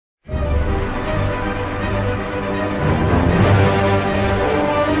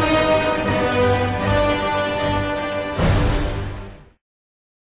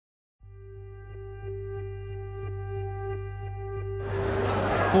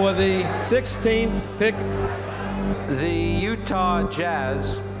for the 16th pick. The Utah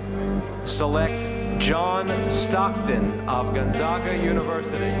Jazz select John Stockton of Gonzaga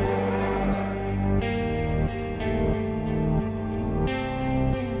University.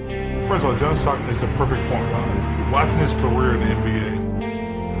 First of all, John Stockton is the perfect point guard. Watching his career in the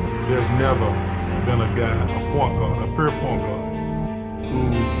NBA, there's never been a guy, a point guard, a pure point guard, who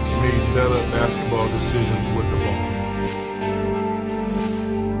made better basketball decisions with the ball.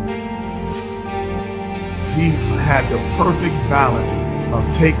 He had the perfect balance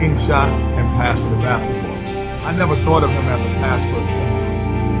of taking shots and passing the basketball. I never thought of him as a pass-first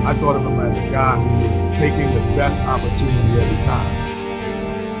player. I thought of him as a guy who was taking the best opportunity every time.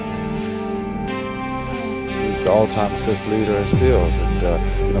 He's the all-time assist leader in steals, and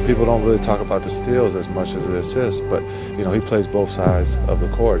you know, people don't really talk about the steals as much as the assists, but you know, he plays both sides of the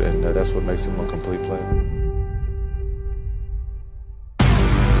court, and that's what makes him a complete player.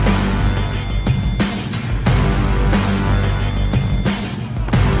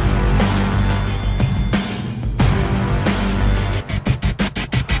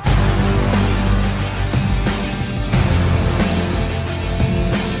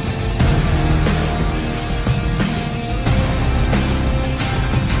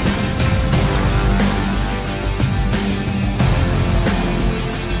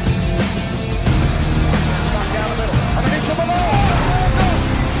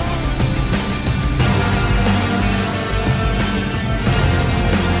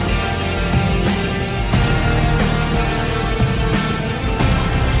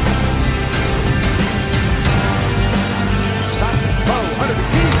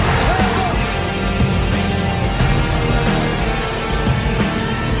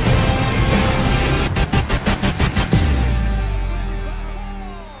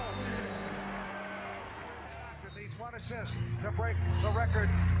 Assist to break the record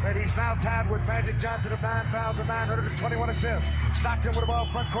that he's now tied with Magic Johnson of 9 fouls and 921 assists. Stockton with the ball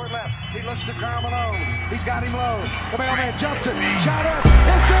front court left. He looks to Karl Malone. He's got him low. The mailman jumps it. Shot up.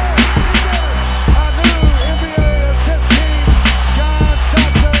 It's good. It's good. A new NBA assist king, John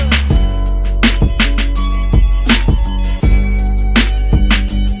Stockton.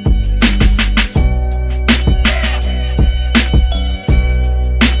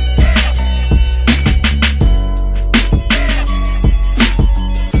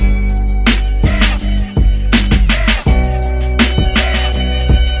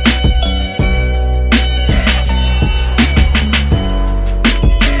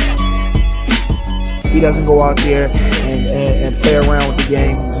 He doesn't go out there and play around with the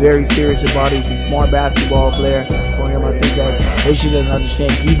game. He's very serious about it. He's a smart basketball player. For him, I think that Haitian doesn't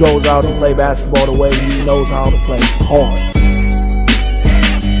understand. He goes out and play basketball the way he knows how to play, hard.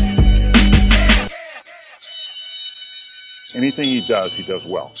 Anything he does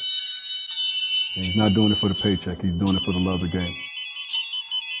well. And he's not doing it for the paycheck. He's doing it for the love of the game.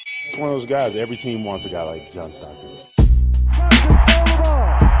 It's one of those guys, every team wants a guy like John Stockton.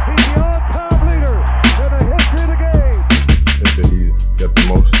 He's got the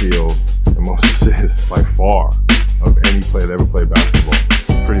most steals, the most assists by far of any player that ever played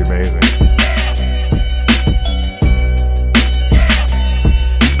basketball. Pretty amazing.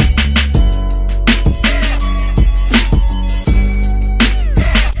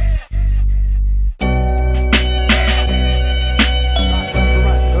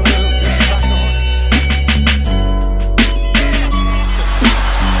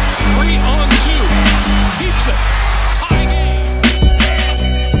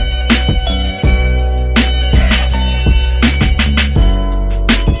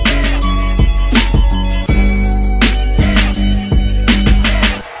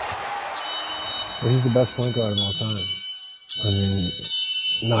 He's the best point guard of all time. I mean,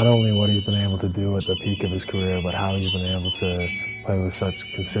 not only what he's been able to do at the peak of his career, but how he's been able to play with such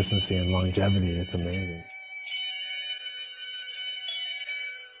consistency and longevity. It's amazing.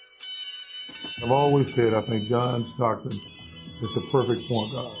 I've always said I think John Stockton is the perfect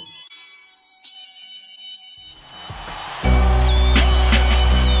point guard.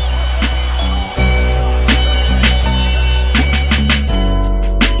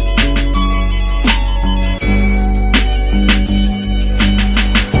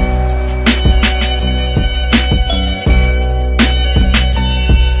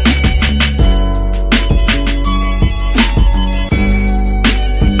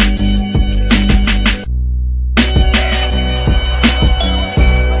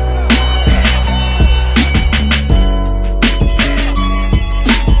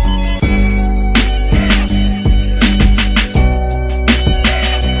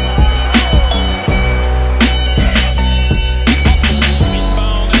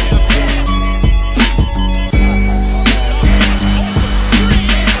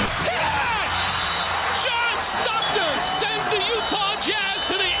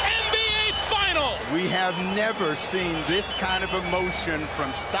 seen this kind of emotion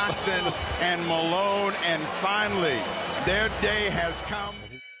from Stockton and Malone, and finally, their day has come.